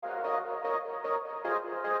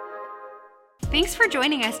Thanks for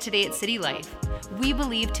joining us today at City Life. We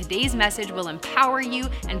believe today's message will empower you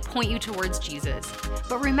and point you towards Jesus.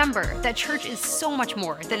 But remember that church is so much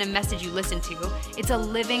more than a message you listen to. It's a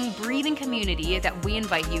living, breathing community that we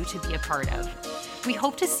invite you to be a part of. We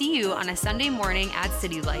hope to see you on a Sunday morning at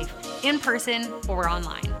City Life, in person or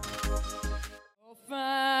online.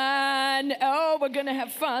 Fun. Oh, we're going to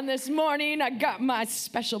have fun this morning. I got my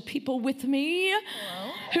special people with me.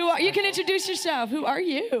 Hello. You can introduce yourself. Who are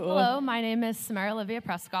you? Hello, my name is Samara Olivia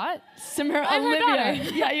Prescott. Samara I'm her Olivia.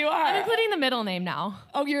 daughter. Yeah, you are. I'm including the middle name now.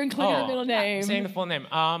 Oh, you're including the middle name. I'm saying the full name.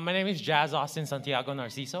 My name is Jazz Austin Santiago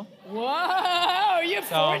Narciso. Whoa, you have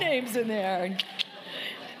four names in there.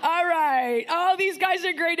 All right. Oh, these guys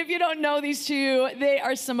are great. If you don't know these two, they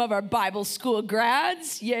are some of our Bible school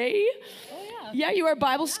grads. Yay. Yeah, you are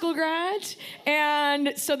Bible school grads.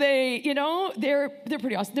 And so they're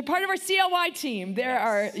pretty awesome. They're part of our CLY team. There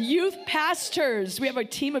are youth pastors. We have a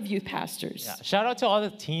team of youth pastors. Yeah. Shout out to all the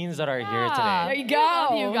teens that are here today. There you go.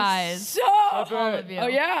 Love you guys. So, All of you. Oh,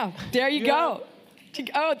 yeah. There you go.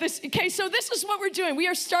 So this is what we're doing. We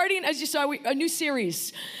are starting, as you saw, a new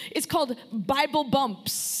series. It's called Bible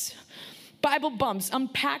Bumps. Bible Bumps,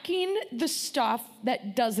 unpacking the stuff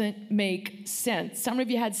that doesn't make sense. Some of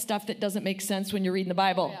you had stuff that doesn't make sense when you're reading the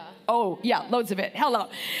Bible. Oh, yeah, loads of it. Hello.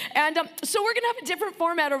 And so we're going to have a different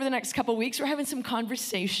format over the next couple weeks. We're having some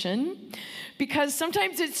conversation because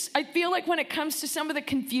sometimes I feel like when it comes to some of the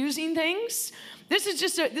confusing things, this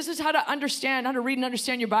is how to understand, how to read and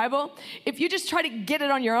understand your Bible. If you just try to get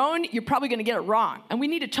it on your own, you're probably going to get it wrong. And we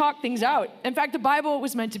need to talk things out. In fact, the Bible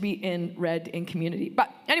was meant to be read in community.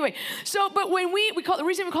 But anyway, but when the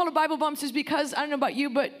reason we call it Bible Bumps is because, I don't know about you,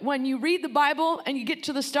 but when you read the Bible and you get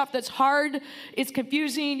to the stuff that's hard, it's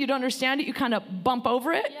confusing, you don't understand it, you kind of bump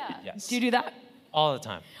over it. Yeah. Yes. Do you do that? All the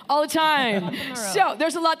time. All the time. So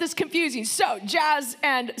there's a lot that's confusing. So Jazz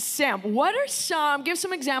and Sam, give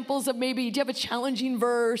some examples of maybe, do you have a challenging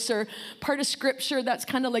verse or part of scripture that's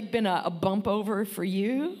kind of like been a bump over for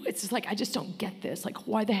you? It's just like, I just don't get this. Like,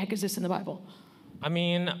 why the heck is this in the Bible? I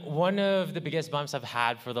mean, one of the biggest bumps I've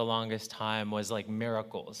had for the longest time was like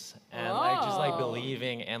miracles and just like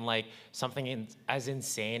believing in like something as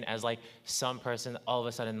insane as like some person all of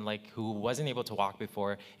a sudden like who wasn't able to walk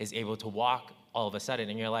before is able to walk all of a sudden,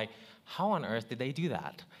 and you're like, how on earth did they do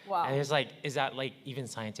that? Wow. And it's like, is that like even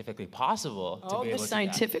scientifically possible to be able to do that? The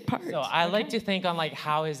scientific part. So I like to think on like,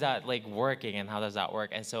 how is that like working and how does that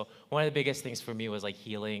work? And so one of the biggest things for me was like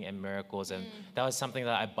healing and miracles, and that was something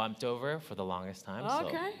that I bumped over for the longest time.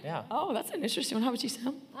 Okay. So, yeah. Oh, that's an interesting one. How about you,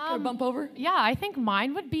 Sam? Got a bump over? Yeah, I think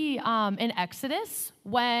mine would be in Exodus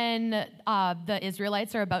when the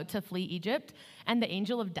Israelites are about to flee Egypt and the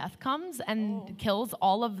angel of death comes and kills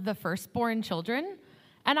all of the firstborn children.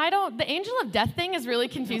 And the angel of death thing is really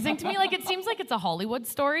confusing to me. Like, it seems like it's a Hollywood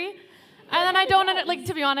story. And then I don't, like,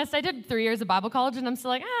 to be honest, I did 3 years of Bible college, and I'm still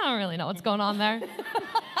like, I don't really know what's going on there.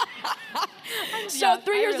 So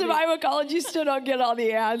 3 years of Bible college, you still don't get all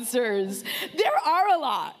the answers. There are a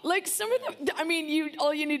lot. Like some of them, I mean,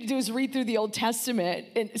 all you need to do is read through the Old Testament,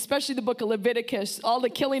 and especially the book of Leviticus, all the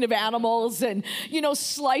killing of animals and,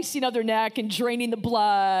 slicing of their neck and draining the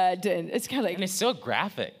blood. And it's kind of like... And it's so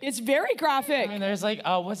graphic. It's very graphic. I mean, there's like,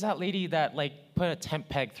 what's that lady that like put a tent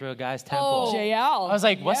peg through a guy's temple? JL. I was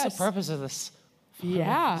like, what's Yes. the purpose of this?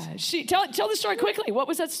 Yeah. Tell the story quickly. What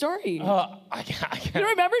was that story? I can't. You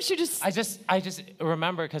don't remember? I just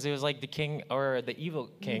remember because it was like the king or the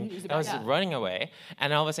evil king that was running away,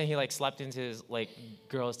 and all of a sudden he like slept into his like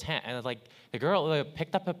girl's tent, and like the girl like,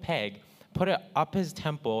 picked up a peg, put it up his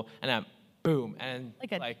temple, and then boom, and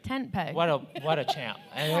Like a tent peg. What a champ!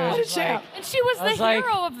 And it What a was just champ. like, And she was I was the like,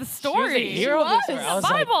 hero of the she story. was the hero of the story. I was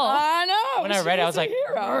like, Bible. I know. when I she read it, I was a like,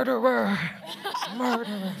 hero. murderer.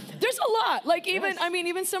 There's a lot. Like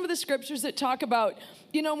even some of the scriptures that talk about,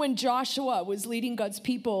 when Joshua was leading God's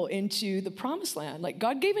people into the promised land, like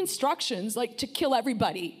God gave instructions like to kill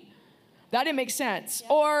everybody. That didn't make sense.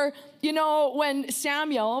 Yeah. Or, when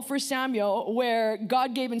First Samuel, where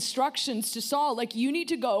God gave instructions to Saul, like you need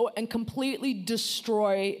to go and completely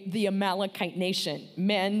destroy the Amalekite nation.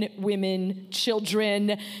 Men, women,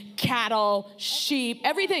 children, cattle, sheep,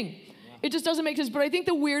 everything. It just doesn't make sense. But I think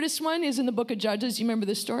the weirdest one is in the book of Judges. You remember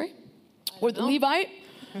this story? Or the Levite?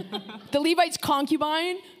 The Levite's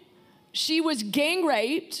concubine. She was gang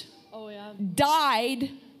raped. Oh, yeah.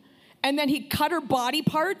 Died. And then he cut her body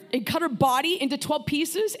into 12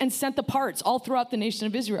 pieces and sent the parts all throughout the nation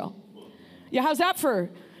of Israel. Yeah, how's that for?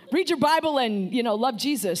 Read your Bible and, love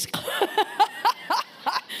Jesus.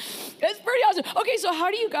 It's pretty awesome. Okay, so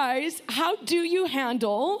how do you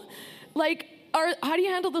handle, like, how do you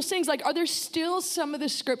handle those things? Like, are there still some of the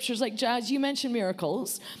scriptures, like Jazz, you mentioned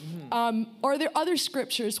miracles. Are there other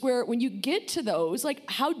scriptures where when you get to those, like,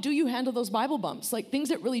 how do you handle those Bible bumps? Like, things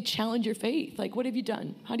that really challenge your faith. Like, what have you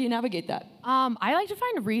done? How do you navigate that? I like to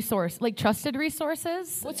find trusted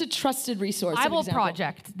resources. What's a trusted resource? Bible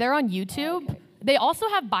Project. They're on YouTube. Okay. They also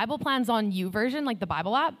have Bible plans on YouVersion, like the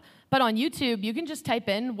Bible app. But on YouTube, you can just type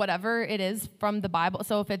in whatever it is from the Bible.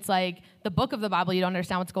 So if it's like the book of the Bible, you don't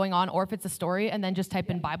understand what's going on, or if it's a story, and then just type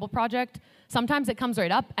in Bible Project. Sometimes it comes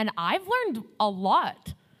right up, and I've learned a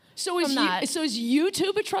lot. So is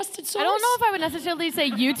YouTube a trusted source? I don't know if I would necessarily say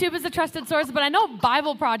YouTube is a trusted source, but I know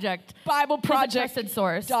Bible Project is a trusted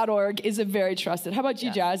source. .org is a very trusted. How about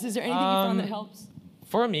you, Jazz? Is there anything you found that helps?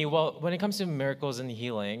 For me, well, when it comes to miracles and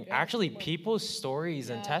healing, actually people's stories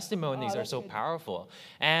and testimonies are so powerful.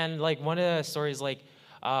 And like one of the stories, like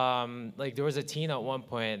there was a teen at one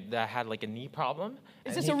point that had like a knee problem.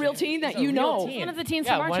 Is this a real teen that you know? One of the teens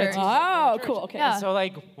from our church. Oh, cool. Okay. Yeah. So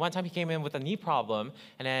like one time he came in with a knee problem,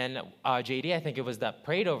 and then JD, I think it was, that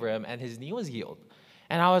prayed over him, and his knee was healed.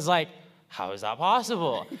 And I was like, how is that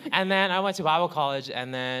possible? And then I went to Bible college,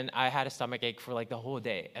 and then I had a stomach ache for like the whole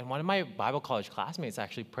day. And one of my Bible college classmates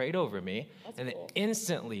actually prayed over me, and cool.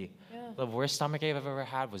 Instantly, the worst stomach ache I've ever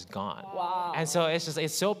had was gone. Wow. And so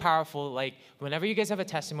it's so powerful. Like whenever you guys have a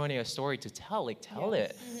testimony, a story to tell, like tell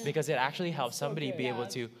it, because it actually helps somebody be able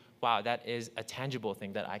to, wow, that is a tangible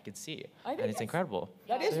thing that I could see. And it's incredible.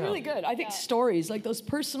 That is really good. I think stories, like those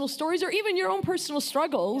personal stories, or even your own personal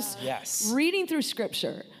struggles, reading through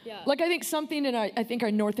scripture. Like I think something in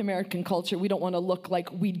our North American culture, we don't want to look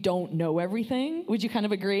like we don't know everything. Would you kind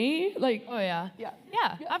of agree? Like, oh yeah.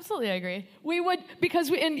 Yeah, absolutely, I agree. We would, because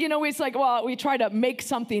it's like, well, we try to make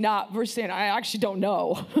something up versus saying, I actually don't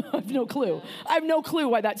know. I have no clue. I have no clue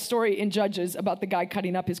why that story in Judges about the guy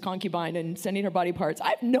cutting up his concubine and sending her body parts. I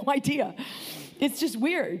have no idea. It's just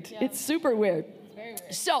weird. Yeah. It's super weird. It's very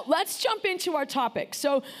weird. So let's jump into our topic.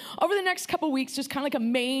 So over the next couple weeks, there's kind of like a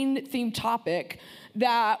main theme topic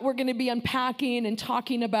that we're going to be unpacking and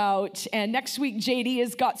talking about. And next week, JD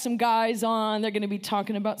has got some guys on. They're going to be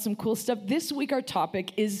talking about some cool stuff. This week, our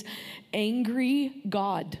topic is angry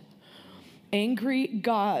God. Angry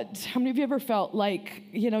God. How many of you ever felt like,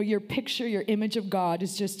 your picture, your image of God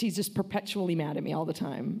is he's just perpetually mad at me all the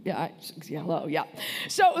time? Yeah, hello, yeah.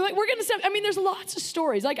 So like, we're going to, there's lots of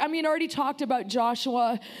stories. Like, I already talked about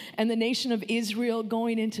Joshua and the nation of Israel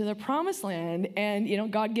going into the promised land and,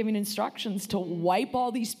 God giving instructions to wipe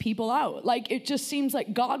all these people out. Like, it just seems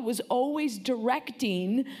like God was always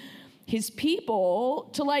directing his people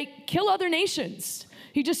to like kill other nations.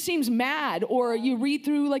 He just seems mad. Or you read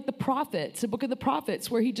through like the prophets, the book of the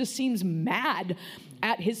prophets, where he just seems mad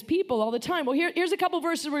at his people all the time. Well, here's a couple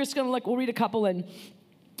verses we're just going to we'll read a couple. And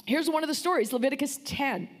here's one of the stories, Leviticus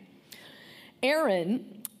 10.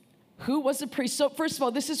 Aaron, who was a priest. So first of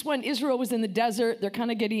all, this is when Israel was in the desert. They're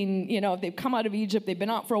kind of getting, they've come out of Egypt. They've been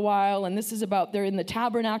out for a while. And this is about, they're in the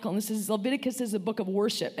tabernacle. And Leviticus is a book of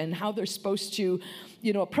worship and how they're supposed to,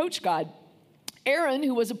 approach God. Aaron,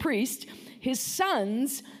 who was a priest, his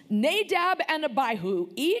sons, Nadab and Abihu,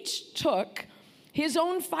 each took his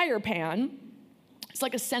own fire pan. It's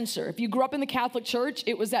like a censer. If you grew up in the Catholic Church,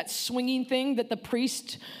 it was that swinging thing that the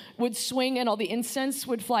priest would swing and all the incense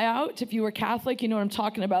would fly out. If you were Catholic, you know what I'm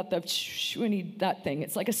talking about, that thing.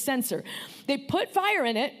 It's like a censer. They put fire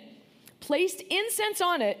in it, placed incense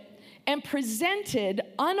on it, and presented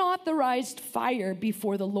unauthorized fire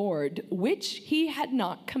before the Lord, which he had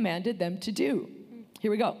not commanded them to do. Here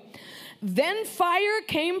we go. Then fire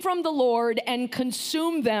came from the Lord and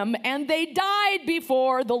consumed them, and they died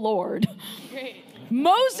before the Lord. Great.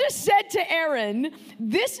 Moses said to Aaron,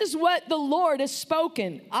 "This is what the Lord has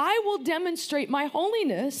spoken. I will demonstrate my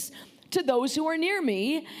holiness to those who are near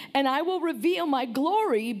me, and I will reveal my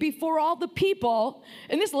glory before all the people."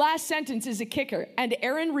 And this last sentence is a kicker. And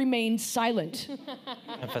Aaron remained silent.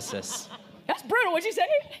 Emphasis. That's brutal. What'd you say?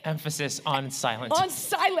 Emphasis on silent. On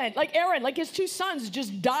silent. Like Aaron, like his two sons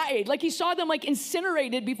just died. Like he saw them like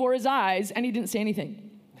incinerated before his eyes, and he didn't say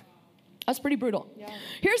anything. That's pretty brutal. Yeah.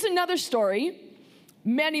 Here's another story.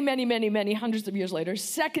 Many hundreds of years later.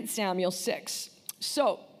 2 Samuel 6.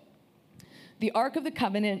 So, the Ark of the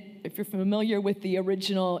Covenant, if you're familiar with the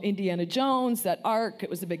original Indiana Jones, that Ark, it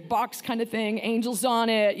was a big box kind of thing, angels on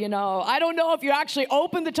it, I don't know if you actually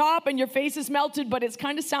opened the top and your face is melted, but it's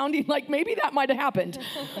kind of sounding like maybe that might have happened.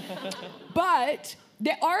 But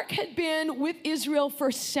the Ark had been with Israel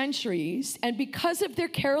for centuries, and because of their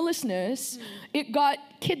carelessness, it got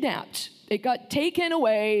kidnapped. It got taken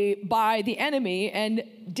away by the enemy, and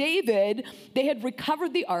David, they had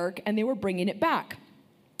recovered the Ark, and they were bringing it back.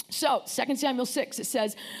 So 2 Samuel 6, it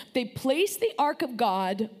says, they placed the ark of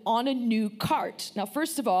God on a new cart. Now,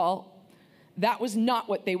 first of all, that was not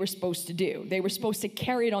what they were supposed to do. They were supposed to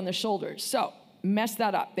carry it on their shoulders. So messed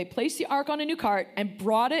that up. They placed the ark on a new cart and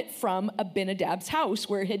brought it from Abinadab's house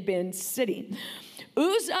where it had been sitting.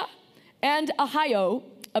 Uzzah and Ahio,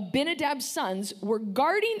 Abinadab's sons, were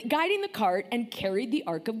guiding the cart and carried the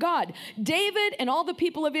ark of God. David and all the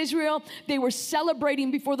people of Israel, they were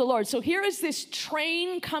celebrating before the Lord. So here is this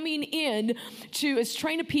train coming in to this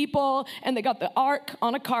train of people, and they got the ark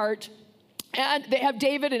on a cart. And they have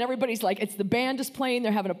David, and everybody's like, it's the band is playing,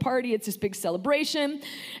 they're having a party, it's this big celebration.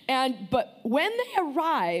 But when they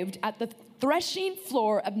arrived at the threshing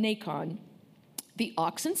floor of Nacon, the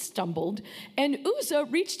oxen stumbled, and Uzzah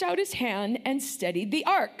reached out his hand and steadied the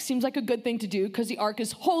ark. Seems like a good thing to do because the ark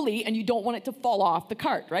is holy and you don't want it to fall off the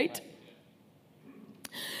cart, right?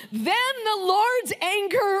 Then the Lord's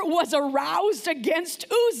anger was aroused against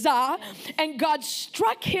Uzzah, and God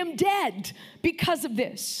struck him dead because of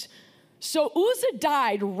this. So Uzzah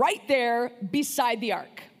died right there beside the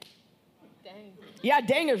ark. Dang. Yeah,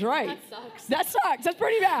 dang is right. That sucks. That sucks. That's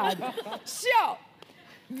pretty bad. So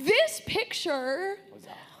this picture,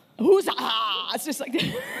 it's just like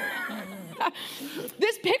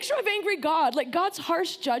this picture of angry God, like God's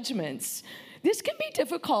harsh judgments. This can be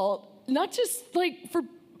difficult, not just like for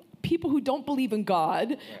people who don't believe in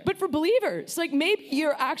God, but for believers. Like maybe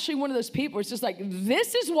you're actually one of those people. It's just like,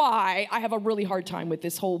 this is why I have a really hard time with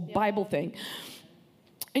this whole Bible thing.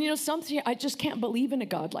 And sometimes I just can't believe in a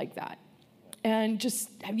God like that. And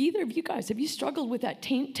just, have either of you guys, have you struggled with that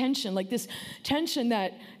tension, like this tension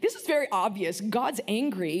that, this is very obvious, God's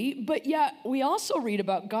angry, but yet we also read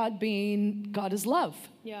about God is love.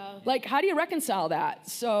 Yeah. Like, how do you reconcile that?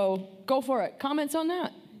 So, go for it. Comments on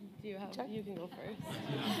that? You can go first.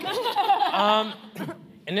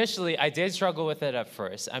 Initially, I did struggle with it at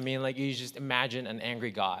first. I mean, like, you just imagine an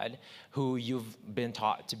angry God who you've been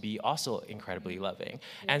taught to be also incredibly loving.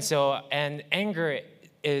 Yeah. And anger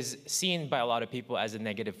is seen by a lot of people as a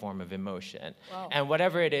negative form of emotion. Wow. And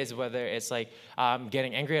whatever it is, whether it's like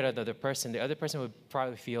getting angry at the other person would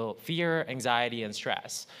probably feel fear, anxiety, and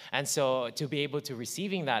stress. And so to be able to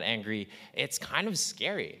receiving that angry, it's kind of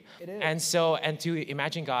scary. It is. And to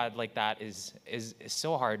imagine God like that is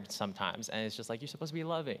so hard sometimes. And it's just like, you're supposed to be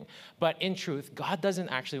loving. But in truth, God doesn't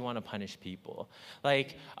actually want to punish people.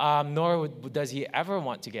 Like, nor does he ever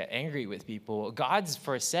want to get angry with people. God's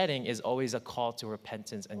first setting is always a call to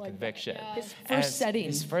repentance and conviction. Yeah. His first setting.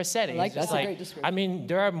 His first setting. I like that's a great description. I mean,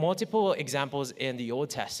 there are multiple examples in the Old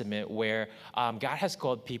Testament where God has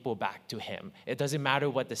called people back to him. It doesn't matter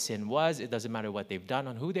what the sin was. It doesn't matter what they've done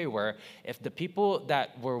and who they were. If the people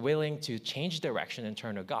that were willing to change direction and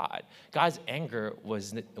turn to God, God's anger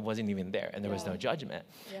wasn't even there, and there was no judgment.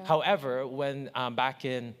 Yeah. However, when back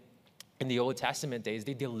in the Old Testament days,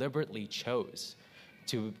 they deliberately chose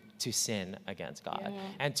to sin against God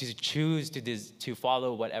and to choose to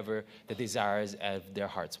follow whatever the desires of their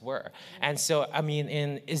hearts were. And so, I mean,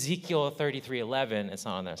 in Ezekiel 33:11, it's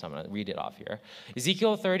not on there, so I'm going to read it off here.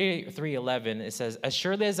 Ezekiel 33:11, it says, "As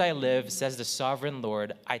surely as I live, says the sovereign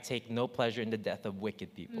Lord, I take no pleasure in the death of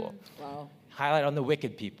wicked people." Wow. Highlight on the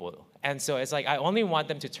wicked people. And so it's like, I only want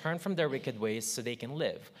them to turn from their wicked ways so they can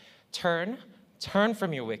live. Turn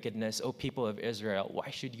from your wickedness, O people of Israel. Why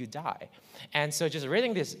should you die? And so just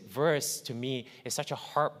reading this verse to me is such a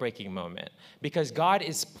heartbreaking moment because God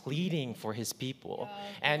is pleading for his people.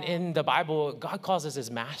 And in the Bible, God calls us his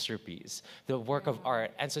masterpiece, the work of art.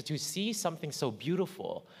 And so to see something so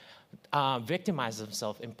beautiful victimize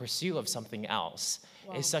himself in pursuit of something else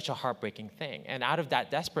is such a heartbreaking thing. And out of that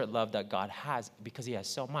desperate love that God has, because he has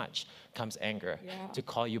so much, comes anger to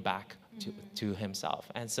call you back to himself.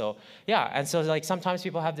 And so, like sometimes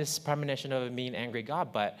people have this premonition of a mean, angry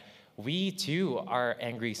God, but we too are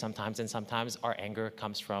angry sometimes, and sometimes our anger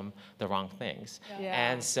comes from the wrong things.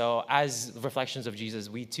 And so as reflections of Jesus,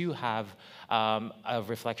 we too have a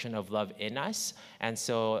reflection of love in us. And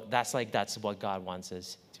so that's what God wants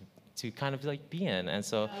us to kind of like be in, and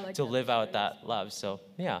so to live out that love. So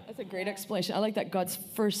that's a great explanation. I like that God's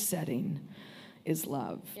first setting is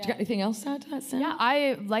love. Do you got anything else to add to that, Sam? Yeah,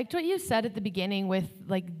 I liked what you said at the beginning with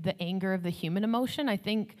like the anger of the human emotion. I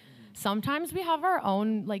think sometimes we have our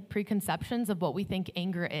own like preconceptions of what we think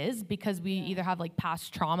anger is because we either have like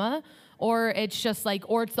past trauma or it's just like,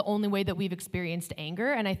 or it's the only way that we've experienced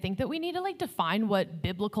anger. And I think that we need to like define what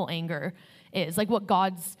biblical anger is, like what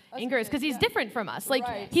God's anger is, because he's different from us.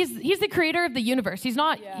 Like he's the creator of the universe. He's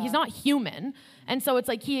not human. And so it's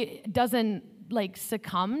like he doesn't like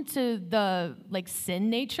succumb to the like sin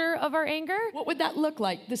nature of our anger. What would that look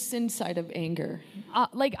like, the sin side of anger?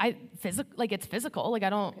 It's physical. Like I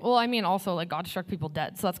don't, well, I mean also like God struck people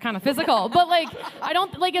dead, so that's kind of physical. But like, I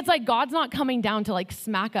don't, like it's like God's not coming down to like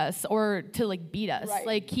smack us or to like beat us. Right.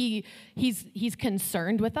 Like he's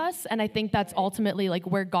concerned with us. And I think that's ultimately like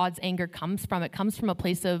where God's anger comes from. It comes from a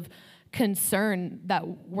place of concern that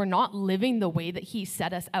we're not living the way that he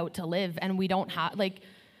set us out to live. And we don't have like,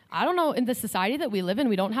 I don't know, in the society that we live in,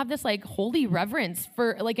 we don't have this like holy reverence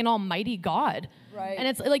for like an almighty God. Right. And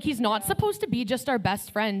it's like he's not supposed to be just our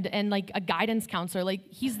best friend and like a guidance counselor. Like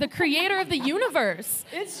he's the creator of the universe.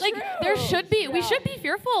 It's like true. there should be, we Yeah. should be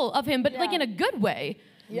fearful of him, but like Yeah. in a good way.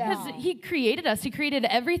 Yeah. Because he created us. He created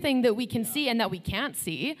everything that we can see and that we can't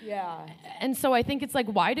see. Yeah. And so I think it's like,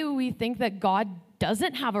 why do we think that God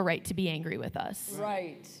doesn't have a right to be angry with us?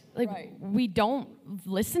 Right. Like right. we don't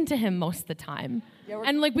listen to him most of the time. Yeah, we're-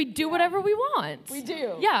 And like we do whatever we want. We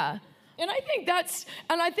do. Yeah. And I think that's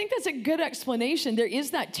a good explanation. There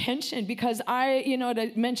is that tension because I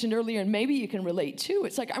mentioned earlier, and maybe you can relate too.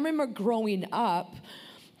 It's like I remember growing up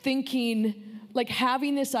thinking, like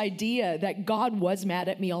having this idea that God was mad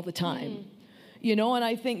at me all the time. And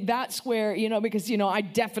I think that's where, because, I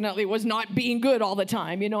definitely was not being good all the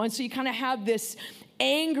time, and so you kind of have this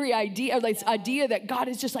angry idea, like this idea that God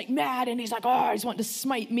is just like mad and he's like, oh, he's wanting to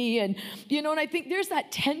smite me. And, and I think there's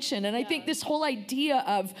that tension. And I think this whole idea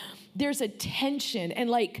of there's a tension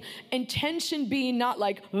and tension being not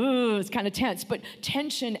like, oh, it's kind of tense, but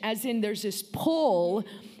tension as in there's this pull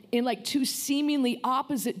in like two seemingly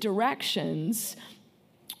opposite directions,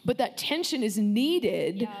 but that tension is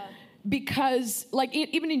needed because like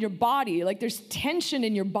even in your body, like there's tension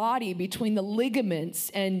in your body between the ligaments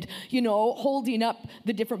and, holding up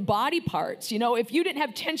the different body parts. If you didn't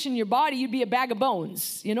have tension in your body, you'd be a bag of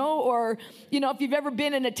bones, or, if you've ever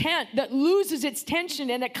been in a tent that loses its tension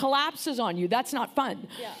and it collapses on you, that's not fun.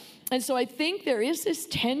 Yeah. And so I think there is this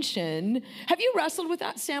tension. Have you wrestled with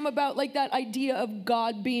that, Sam, about like that idea of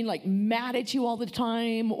God being like mad at you all the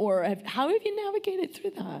time? Or how have you navigated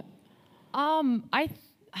through that?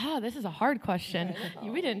 This is a hard question.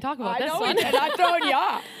 We didn't talk about this I know one. we did. I'm throwing you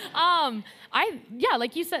off.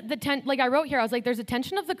 Like you said, I wrote here, I was like, there's a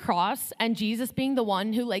tension of the cross and Jesus being the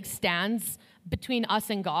one who like stands between us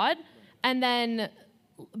and God. And then,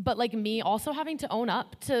 but like me also having to own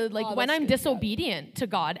up to like when I'm disobedient to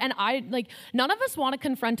God. And none of us want to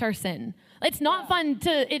confront our sin. It's not fun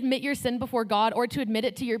to admit your sin before God or to admit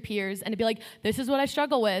it to your peers and to be like, this is what I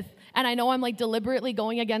struggle with. And I know I'm like deliberately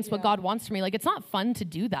going against what God wants from me. Like, it's not fun to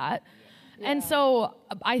do that. Yeah. And so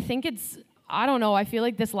I think I don't know, I feel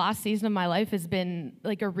like this last season of my life has been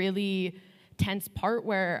like a really tense part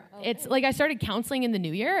where it's like I started counseling in the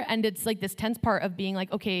new year and it's like this tense part of being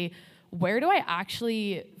like, okay, where do I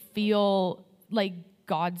actually feel like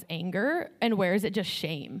God's anger and where is it just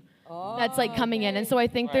shame that's like coming in? And so I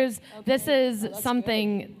think this is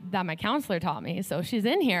something that my counselor taught me. So she's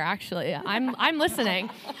in here actually. I'm listening.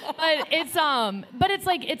 But it's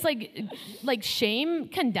like shame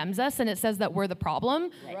condemns us and it says that we're the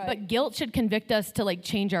problem, but guilt should convict us to like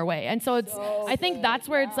change our way. And so I think that's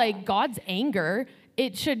where it's like God's anger,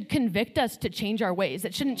 it should convict us to change our ways.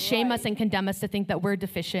 It shouldn't shame us and condemn us to think that we're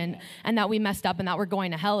deficient and that we messed up and that we're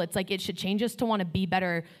going to hell. It's like it should change us to want to be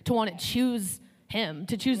better, to want to choose him,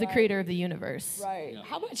 to choose the creator of the universe. Right.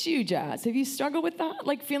 How about you, Jazz? Have you struggled with that?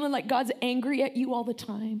 Like feeling like God's angry at you all the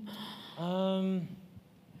time?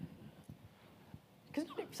 Because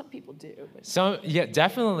some people do.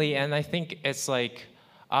 Definitely. And I think it's like,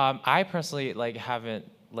 I personally like haven't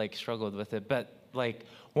like struggled with it, but like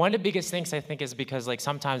one of the biggest things I think is because like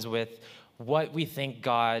sometimes with what we think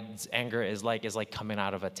God's anger is like coming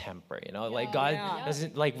out of a temper, like God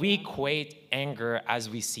doesn't, like we equate anger as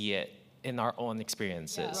we see it in our own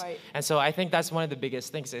experiences. Yeah, right. And so I think that's one of the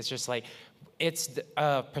biggest things. It's just like, it's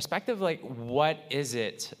a perspective like, what is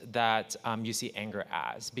it that you see anger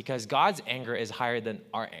as? Because God's anger is higher than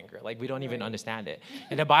our anger. Like, we don't even understand it.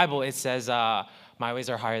 In the Bible, it says, my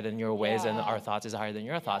ways are higher than your ways, and our thoughts is higher than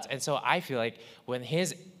your thoughts. And so I feel like when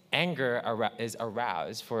his anger is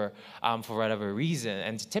aroused for whatever reason,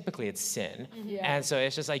 and typically it's sin. And so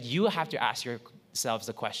it's just like, you have to ask yourselves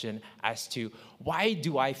the question as to, why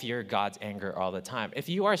do I fear God's anger all the time? If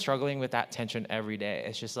you are struggling with that tension every day,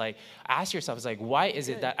 it's just like, ask yourself, it's like, why is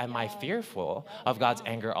it that am I fearful of God's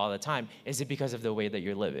anger all the time? Is it because of the way that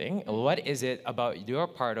you're living? What is it about your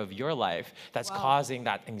part of your life that's causing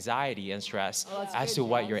that anxiety and stress as to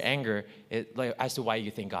what your anger is, like, as to why you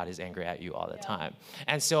think God is angry at you all the time?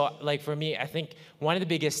 And so, like, for me, I think one of the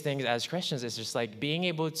biggest things as Christians is just like being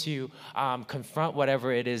able to confront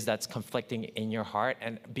whatever it is that's conflicting in your your heart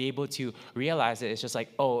and be able to realize that it's just like,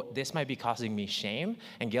 oh, this might be causing me shame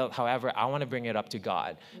and guilt. However, I want to bring it up to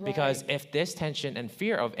God. Because if this tension and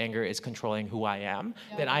fear of anger is controlling who I am,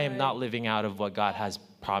 then I am not living out of what God has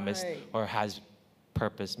promised or has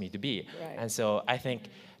purposed me to be. And so I think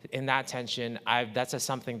in that tension, that's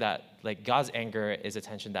something that, like, God's anger is a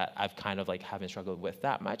tension that I've kind of like haven't struggled with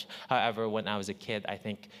that much. However, when I was a kid, I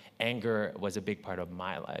think anger was a big part of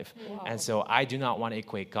my life. And so I do not want to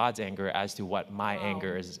equate God's anger as to what my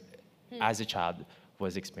anger is as a child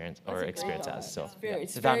was experienced as. So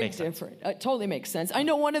it's very different. It totally makes sense. I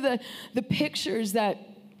know one of the pictures that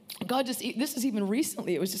God this is even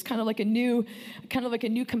recently, it was just kind of like a new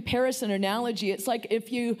comparison or analogy. It's like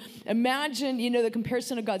if you imagine, the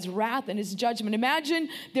comparison of God's wrath and his judgment. Imagine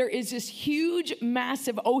there is this huge,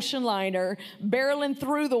 massive ocean liner barreling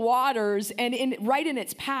through the waters, and right in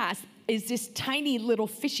its path is this tiny little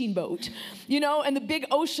fishing boat, and the big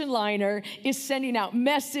ocean liner is sending out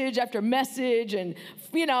message after message and,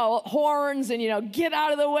 horns and, get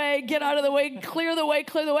out of the way, clear the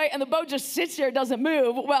way. And the boat just sits there, doesn't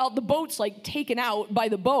move. Well, the boat's like taken out by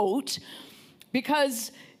the boat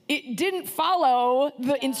because it didn't follow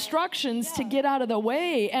the instructions to get out of the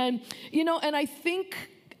way. And, and I think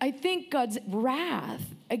God's wrath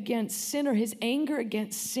against sin, or his anger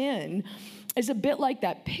against sin, is a bit like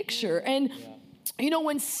that picture. And,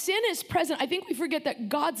 when sin is present, I think we forget that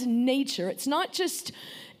God's nature, it's not just,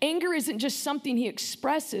 anger isn't just something he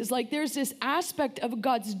expresses. Like, there's this aspect of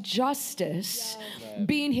God's justice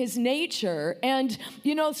being his nature. And,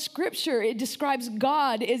 Scripture, it describes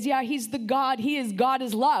God as, he's the God, God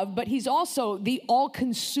is love, but he's also the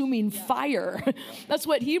all-consuming fire. That's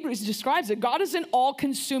what Hebrews describes it. God is an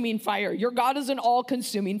all-consuming fire. Your God is an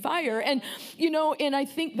all-consuming fire. And, and I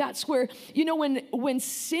think that's where, when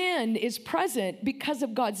sin is present because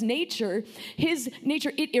of God's nature, his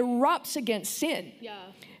nature, it erupts against sin. Yeah.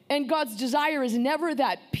 And God's desire is never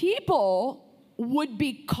that people would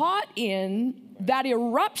be caught in that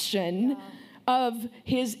eruption of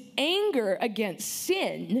his anger against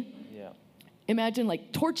sin. Yeah. Imagine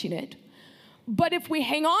like torching it. But if we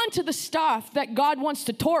hang on to the stuff that God wants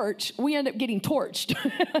to torch, we end up getting torched.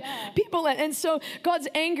 People, and so God's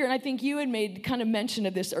anger, and I think you had made kind of mention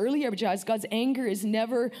of this earlier, Jazz, God's anger is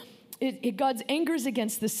never... God's anger is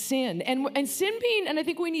against the sin. And sin being, and I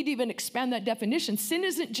think we need to even expand that definition, sin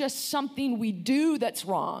isn't just something we do that's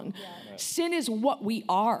wrong. Yeah. Sin is what we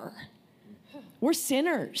are. We're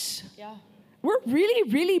sinners. Yeah. We're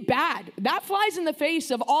really, really bad. That flies in the face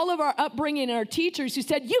of all of our upbringing and our teachers who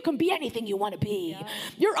said, you can be anything you want to be. Yeah.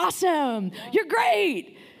 You're awesome. Yeah. You're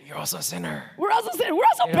great. You're also a sinner. We're also a sinner. We're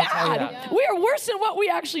also bad. Yeah. We are worse than what we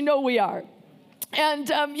actually know we are.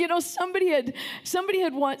 And, somebody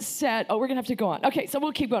had once said, we're going to have to go on. Okay, so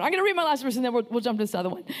we'll keep going. I'm going to read my last verse, and then we'll jump to this other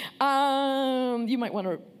one. You might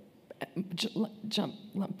want to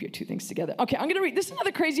lump your two things together. Okay, I'm going to read. This is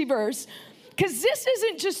another crazy verse, because this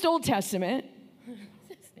isn't just Old Testament.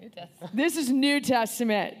 New Testament. This is New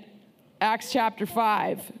Testament. Acts chapter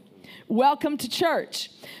 5. Welcome to church.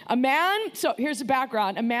 So here's the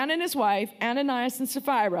background. A man and his wife, Ananias and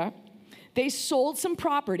Sapphira, they sold some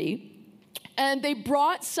property. And they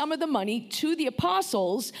brought some of the money to the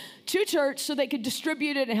apostles, to church, so they could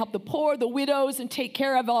distribute it and help the poor, the widows, and take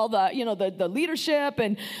care of all the leadership,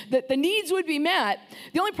 and that the needs would be met.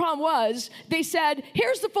 The only problem was they said,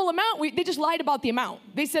 here's the full amount. They just lied about the amount.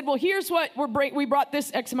 They said, well, here's what we brought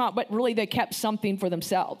this X amount, but really they kept something for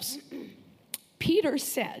themselves. Peter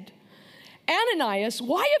said, Ananias,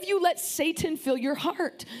 why have you let Satan fill your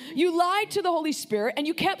heart? You lied to the Holy Spirit and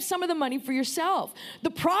you kept some of the money for yourself. The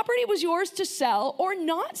property was yours to sell or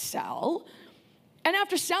not sell. And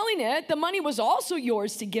after selling it, the money was also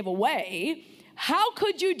yours to give away. How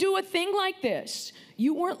could you do a thing like this?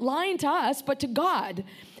 You weren't lying to us, but to God.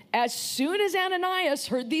 As soon as Ananias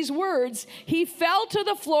heard these words, he fell to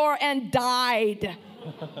the floor and died.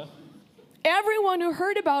 Everyone who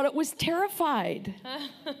heard about it was terrified.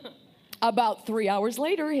 About 3 hours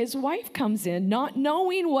later, his wife comes in, not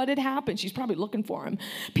knowing what had happened. She's probably looking for him.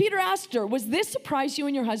 Peter asked her, was this the price you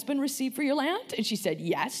and your husband received for your land? And she said,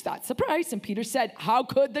 yes, that's the price. And Peter said, how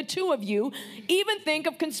could the two of you even think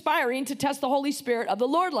of conspiring to test the Holy Spirit of the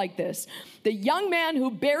Lord like this? The young man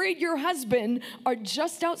who buried your husband are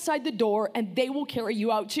just outside the door, and they will carry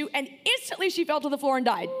you out too. And instantly she fell to the floor and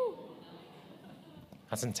died.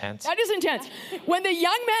 That's intense. That is intense. When the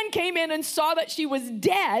young man came in and saw that she was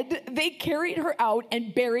dead, they carried her out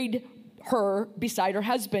and buried her beside her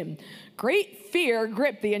husband. Great fear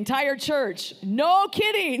gripped the entire church. No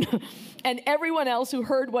kidding. And everyone else who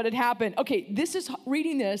heard what had happened. Okay,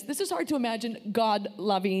 reading this is hard to imagine God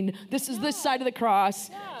loving. This is this side of the cross.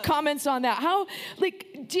 Yeah. Comments on that.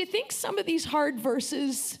 Do you think some of these hard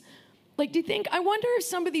verses, I wonder if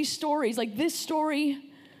some of these stories, like this story,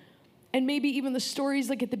 and maybe even the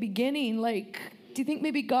stories at the beginning, do you think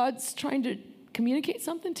maybe God's trying to communicate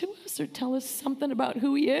something to us or tell us something about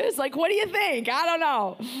who he is? What do you think? I don't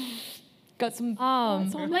know. Got some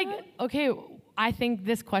thoughts on that? Okay, I think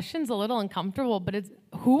this question's a little uncomfortable, but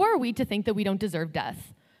who are we to think that we don't deserve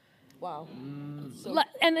death? Wow.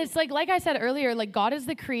 And it's like I said earlier, God is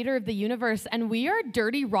the creator of the universe, and we are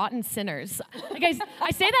dirty, rotten sinners.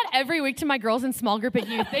 I say that every week to my girls in small group at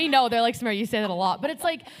youth. They know, they're like, Samara, you say that a lot. But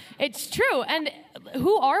it's true. And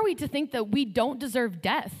who are we to think that we don't deserve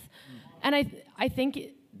death? And I think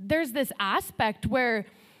there's this aspect where,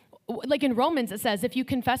 in Romans, it says, if you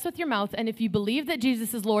confess with your mouth and if you believe that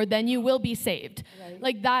Jesus is Lord, then you will be saved.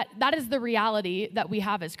 Right. That is the reality that we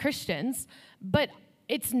have as Christians. But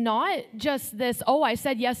it's not just this, I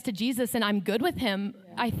said yes to Jesus and I'm good with him.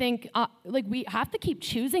 Yeah. I think we have to keep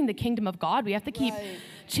choosing the kingdom of God. We have to keep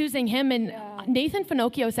choosing him. And Nathan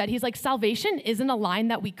Finocchio said, he's like, salvation isn't a line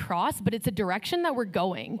that we cross, but it's a direction that we're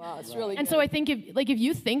going. Wow, it's really and good. So I think if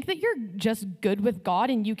you think that you're just good with God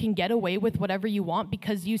and you can get away with whatever you want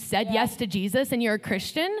because you said yes to Jesus and you're a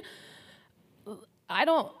Christian, I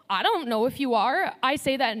don't know if you are. I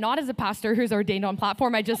say that not as a pastor who's ordained on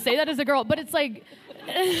platform. I just say that as a girl, but it's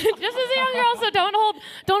just as a young girl, so don't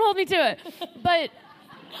hold me to it. But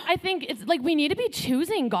I think it's we need to be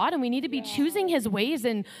choosing God and we need to be choosing his ways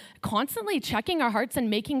and constantly checking our hearts and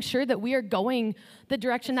making sure that we are going the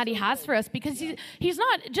direction that he has for us, because he's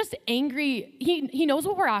not just angry. He knows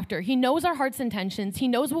what we're after. He knows our heart's intentions. He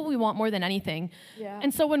knows what we want more than anything. Yeah.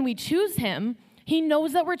 And so when we choose him, he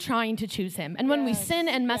knows that we're trying to choose him. And when we sin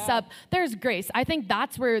and mess up, there's grace. I think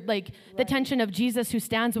that's where the tension of Jesus who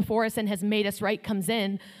stands before us and has made us right comes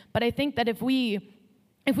in. But I think that if we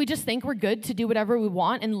just think we're good to do whatever we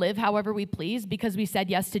want and live however we please because we said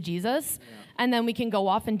yes to Jesus, and then we can go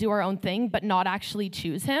off and do our own thing but not actually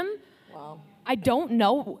choose him. Wow. I don't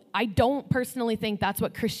know. I don't personally think that's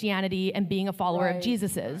what Christianity and being a follower of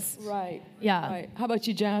Jesus is. Right. Yeah. Right. How about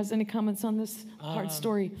you, Jazz? Any comments on this hard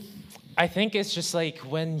story? I think it's just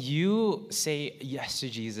when you say yes to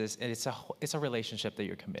Jesus, and it's a relationship that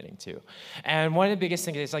you're committing to. And one of the biggest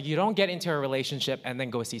things is you don't get into a relationship and then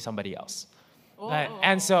go see somebody else.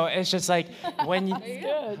 And so it's just when you,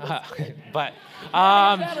 but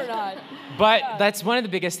that's one of the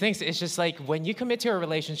biggest things. It's just when you commit to a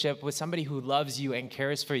relationship with somebody who loves you and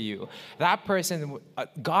cares for you, that person,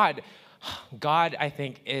 God, I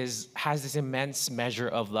think, has this immense measure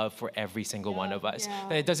of love for every single one of us. Yeah.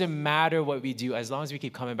 It doesn't matter what we do, as long as we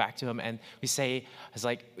keep coming back to him and we say, it's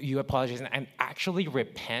you apologize and actually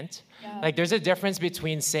repent. Yeah. There's a difference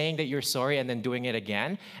between saying that you're sorry and then doing it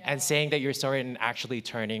again, and saying that you're sorry and actually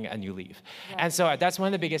turning a new leaf. Yeah. And so that's one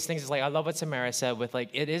of the biggest things. Is I love what Samara said with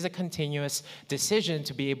it is a continuous decision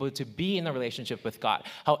to be able to be in a relationship with God.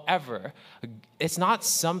 However, it's not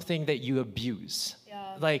something that you abuse.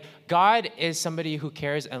 God is somebody who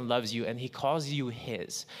cares and loves you, and he calls you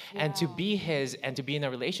his. Yeah. And to be his and to be in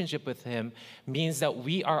a relationship with him means that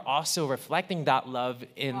we are also reflecting that love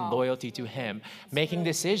in loyalty to him, making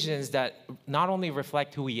decisions that not only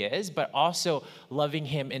reflect who he is, but also loving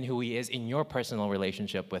him in who he is in your personal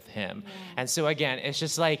relationship with him. Yeah. And so again, it's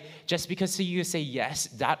just just because you say yes,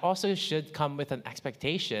 that also should come with an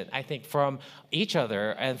expectation, I think, from each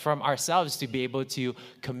other and from ourselves to be able to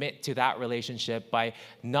commit to that relationship by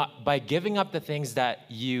giving up the things that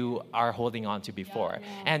you are holding on to before.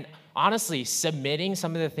 Yeah. And honestly, submitting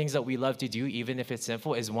some of the things that we love to do, even if it's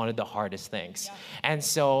sinful, is one of the hardest things. Yeah. And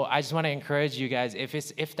so I just want to encourage you guys,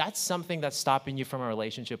 if that's something that's stopping you from a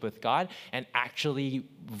relationship with God and actually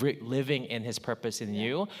living in his purpose in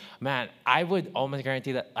you, man, I would almost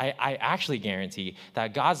guarantee that, I actually guarantee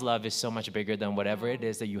that God's love is so much bigger than whatever it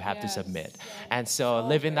is that you have to submit. Yeah. And so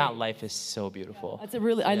living that life is so beautiful. That's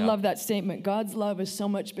I love that statement. God's love is so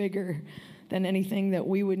much bigger than anything that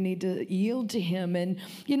we would need to yield to him. And,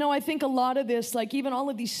 I think a lot of this, even all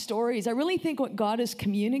of these stories, I really think what God is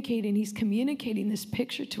communicating, he's communicating this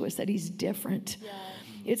picture to us that he's different. Yeah.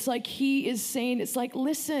 It's he is saying,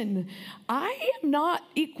 listen, I am not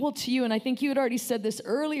equal to you. And I think you had already said this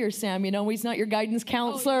earlier, Sam, he's not your guidance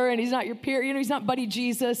counselor and he's not your peer, he's not buddy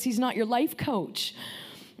Jesus. He's not your life coach.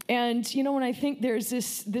 And, you know, when I think there's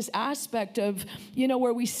this aspect of, you know,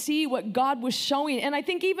 where we see what God was showing. And I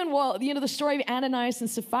think even, well, you know, the story of Ananias and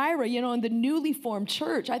Sapphira, you know, in the newly formed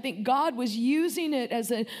church, I think God was using it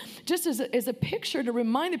as a picture to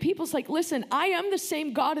remind the people, it's like, listen, I am the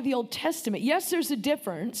same God of the Old Testament. Yes, there's a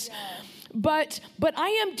difference. Yeah. But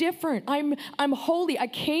I am different. I'm holy. I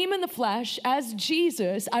came in the flesh as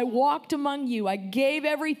Jesus. I walked among you. I gave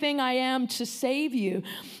everything I am to save you.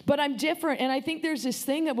 But I'm different. And I think there's this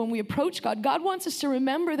thing that when we approach God, God wants us to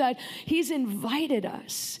remember that he's invited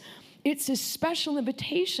us. It's a special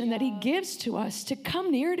invitation that he gives to us to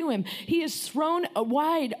come near to him. He has thrown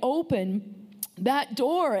wide open that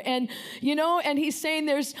door, and you know, and he's saying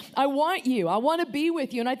I want to be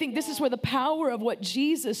with you. And I think this is where the power of why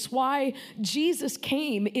Jesus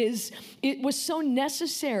came is, it was so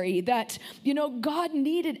necessary that, you know, God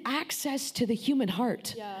needed access to the human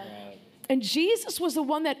heart. Yeah. And Jesus was the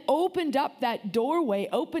one that opened up that doorway,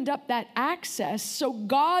 opened up that access, so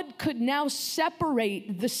God could now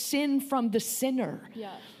separate the sin from the sinner.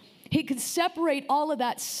 Yeah. He could separate all of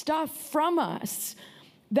that stuff from us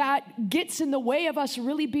that gets in the way of us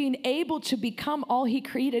really being able to become all he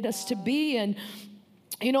created us to be. And,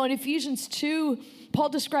 you know, in Ephesians 2, Paul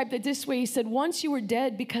described it this way. He said, once you were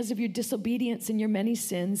dead because of your disobedience and your many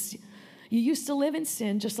sins, you used to live in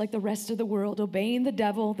sin just like the rest of the world, obeying the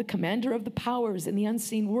devil, the commander of the powers in the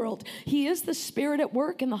unseen world. He is the spirit at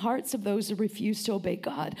work in the hearts of those who refuse to obey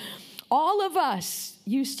God. All of us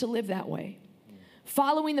used to live that way,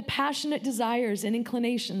 following the passionate desires and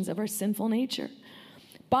inclinations of our sinful nature.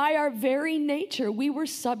 By our very nature, we were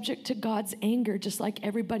subject to God's anger just like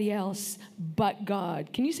everybody else, but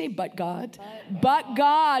God. Can you say, but God? But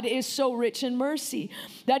God is so rich in mercy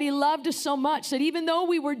that he loved us so much that even though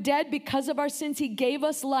we were dead because of our sins, he gave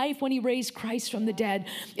us life when he raised Christ from the dead.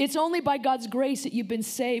 It's only by God's grace that you've been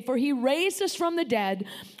saved, for he raised us from the dead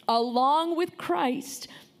along with Christ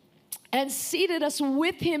and seated us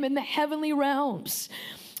with him in the heavenly realms.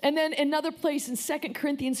 And then another place in 2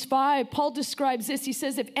 Corinthians 5, Paul describes this. He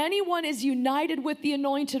says, if anyone is united with the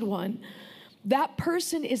Anointed One, that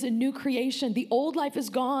person is a new creation. The old life is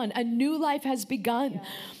gone. A new life has begun. Yeah.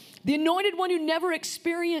 The Anointed One who never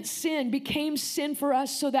experienced sin became sin for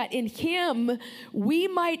us so that in him we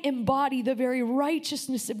might embody the very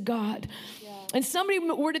righteousness of God. Yeah. And somebody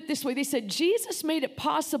worded it this way. They said, Jesus made it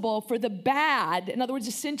possible for the bad, in other words,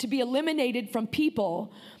 the sin, to be eliminated from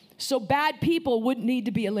people, so bad people wouldn't need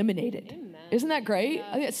to be eliminated. Amen. Isn't that great?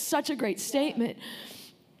 Yeah. I think it's such a great statement.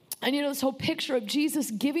 And you know, this whole picture of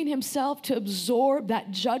Jesus giving himself to absorb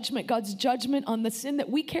that judgment, God's judgment on the sin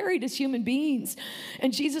that we carried as human beings.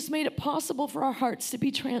 And Jesus made it possible for our hearts to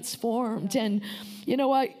be transformed. And you know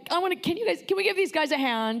what? Can we give these guys a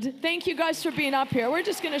hand? Thank you guys for being up here. We're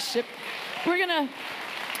just going to we're going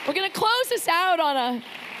to close this out on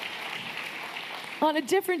a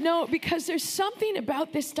different note, because there's something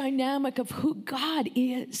about this dynamic of who God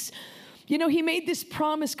is. You know, he made this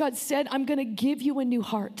promise. God said, I'm going to give you a new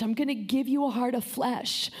heart. I'm going to give you a heart of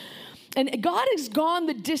flesh. And God has gone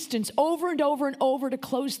the distance over and over and over to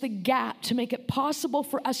close the gap, to make it possible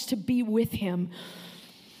for us to be with him.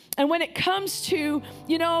 And when it comes to,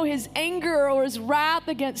 you know, his anger or his wrath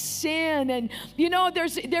against sin, and, you know,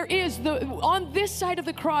 on this side of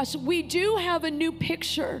the cross, we do have a new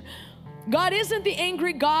picture. God isn't the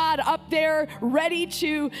angry God up there ready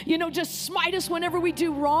to, you know, just smite us whenever we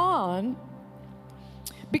do wrong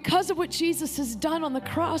because of what Jesus has done on the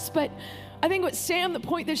cross. But I think the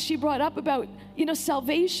point that she brought up about, you know,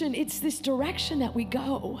 salvation, it's this direction that we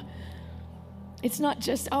go. It's not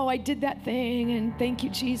just, oh, I did that thing and thank you,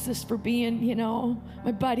 Jesus, for being, you know,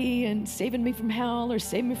 my buddy and saving me from hell or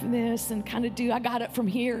saving me from this and I got it from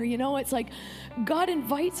here. You know, it's like God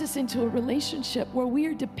invites us into a relationship where we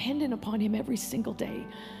are dependent upon him every single day,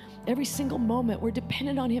 every single moment. We're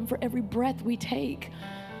dependent on him for every breath we take.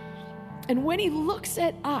 And when he looks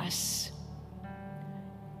at us,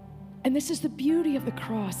 and this is the beauty of the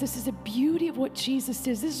cross. This is the beauty of what Jesus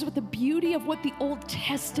is. This is what the beauty of what the Old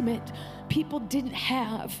Testament people didn't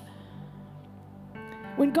have.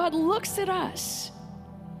 When God looks at us,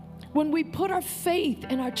 when we put our faith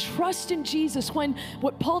and our trust in Jesus, when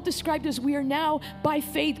what Paul described as we are now by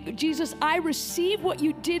faith, Jesus, I receive what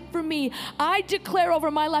you did for me. I declare over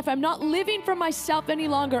my life, I'm not living for myself any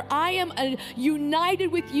longer. I am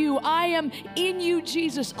united with you. I am in you,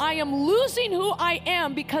 Jesus. I am losing who I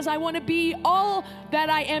am because I want to be all that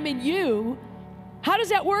I am in you. How does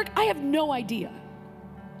that work? I have no idea.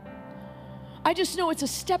 I just know it's a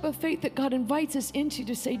step of faith that God invites us into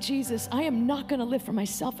to say, Jesus, I am not going to live for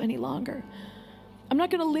myself any longer. I'm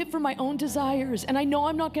not going to live for my own desires. And I know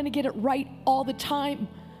I'm not going to get it right all the time.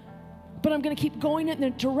 but I'm going to keep going in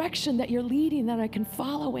the direction that you're leading, that I can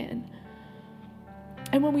follow in.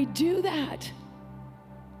 And when we do that,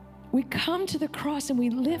 we come to the cross and we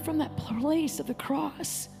live from that place of the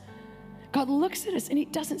cross. God looks at us and he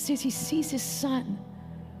doesn't see us, he sees his son.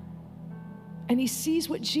 And he sees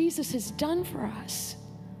what Jesus has done for us,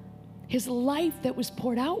 his life that was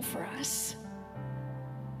poured out for us.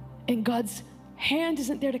 And God's hand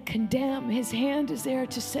isn't there to condemn, his hand is there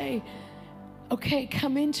to say, okay,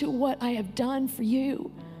 come into what I have done for you.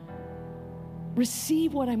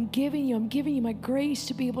 Receive what I'm giving you. I'm giving you my grace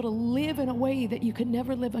to be able to live in a way that you could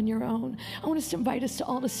never live on your own. I want us to invite us to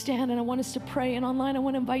all to stand, and I want us to pray. And online, I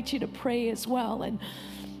want to invite you to pray as well. And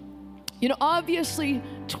obviously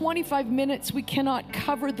 25 minutes, we cannot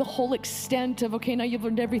cover the whole extent of, okay, now you've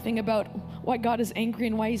learned everything about why God is angry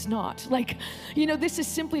and why he's not. This is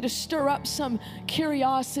simply to stir up some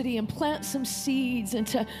curiosity and plant some seeds and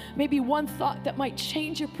to maybe one thought that might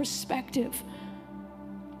change your perspective.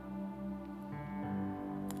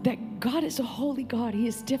 That God is a holy God. He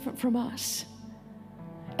is different from us.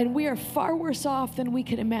 And we are far worse off than we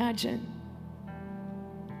could imagine.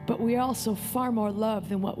 But we are also far more loved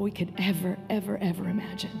than what we could ever, ever, ever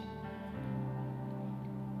imagine.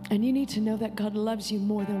 And you need to know that God loves you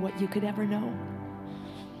more than what you could ever know.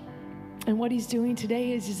 And what he's doing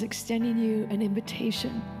today is he's extending you an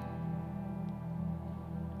invitation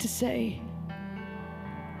to say,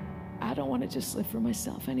 I don't want to just live for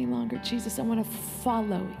myself any longer. Jesus, I want to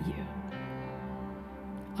follow you.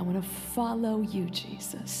 I want to follow you,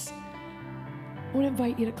 Jesus. I want to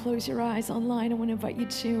invite you to close your eyes online. I want to invite you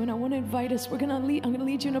to, and I want to invite us. I'm going to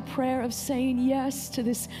lead you in a prayer of saying yes to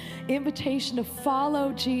this invitation to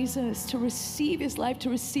follow Jesus, to receive his life, to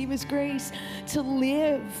receive his grace, to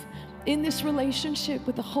live in this relationship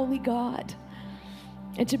with the holy God,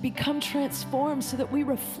 and to become transformed so that we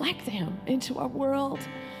reflect him into our world.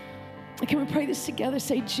 Can we pray this together?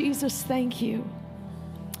 Say, Jesus, thank you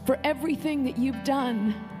for everything that you've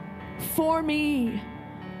done for me.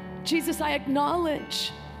 Jesus, I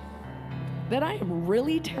acknowledge that I am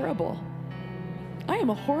really terrible. I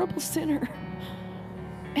am a horrible sinner,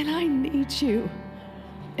 and I need you.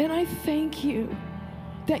 And I thank you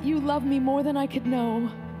that you love me more than I could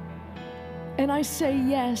know. And I say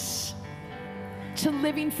yes to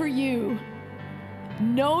living for you,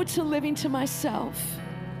 no to living to myself,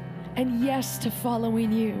 and yes to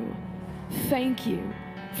following you. Thank you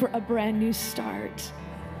for a brand new start.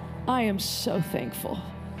 I am so thankful.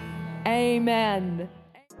 Amen.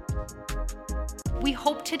 We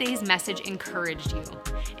hope today's message encouraged you.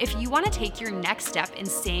 If you want to take your next step in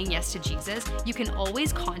saying yes to Jesus, you can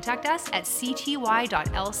always contact us at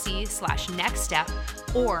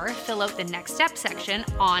cty.lc/nextstep or fill out the next step section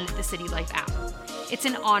on the City Life app. It's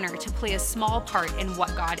an honor to play a small part in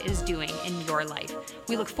what God is doing in your life.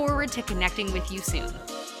 We look forward to connecting with you soon.